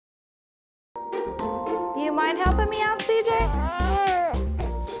You mind helping me out, CJ?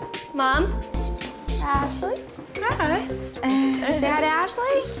 Mom? Ashley? Hi. Say hi to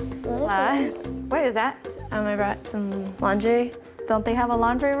Ashley. What is that? I brought some laundry. Don't they have a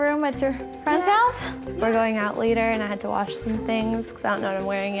laundry room at your friend's house? We're going out later and I had to wash some things because I don't know what I'm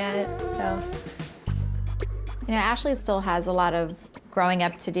wearing yet, so. You know, Ashley still has a lot of growing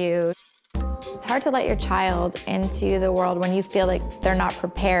up to do. It's hard to let your child into the world when you feel like they're not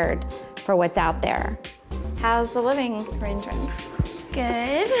prepared for what's out there. How's the living arrangement?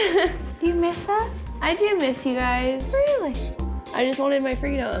 Good. You miss that? I do miss you guys. Really? I just wanted my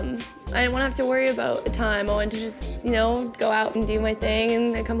freedom. I didn't want to have to worry about a time. I wanted to just, you know, go out and do my thing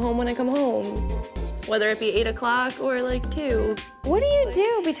and I come home when I come home. Whether it be 8 o'clock or like 2. What do you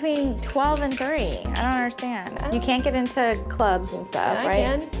do between 12 and 3? I don't understand. You can't get into clubs and stuff, Yeah, right? I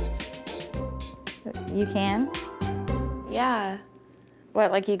can. You can? Yeah.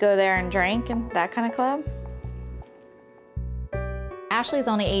 What, like you go there and drink and that kind of club? Ashley's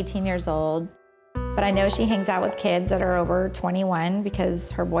only 18 years old, but I know she hangs out with kids that are over 21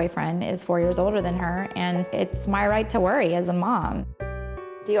 because her boyfriend is 4 years older than her, and it's my right to worry as a mom.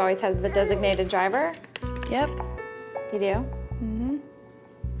 Do you always have the designated driver? Yep. You do? Mm-hmm.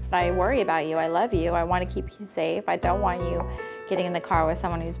 I worry about you. I love you. I want to keep you safe. I don't want you getting in the car with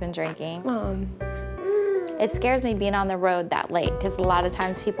someone who's been drinking. Mom. It scares me being on the road that late because a lot of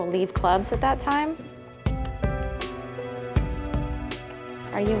times people leave clubs at that time.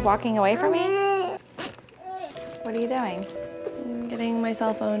 Are you walking away from me? What are you doing? I'm getting my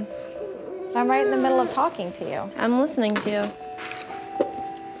cell phone. I'm right in the middle of talking to you. I'm listening to you.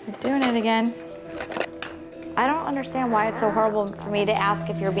 You're doing it again. I don't understand why it's so horrible for me to ask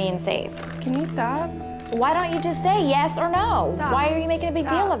if you're being safe. Can you stop? Why don't you just say yes or no? Stop. Why are you making a big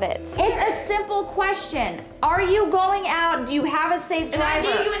deal of it? It's a simple question. Are you going out? Do you have a safe driver?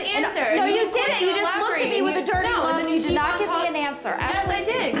 I gave you an answer. No, you didn't. You just looked at me with a dirty look and you did not give me an answer. Yes, I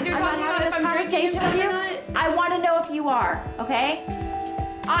did. 'Cause you're I'm not talking having about this if I'm drinking conversation with you. I want to know if you are, okay?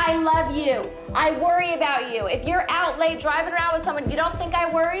 I love you. I worry about you. If you're out late driving around with someone, you don't think I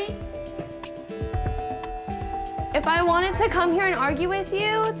worry? If I wanted to come here and argue with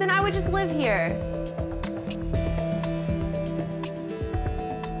you, then I would just live here.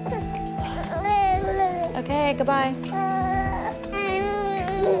 Okay, goodbye.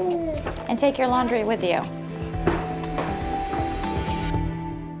 And take your laundry with you.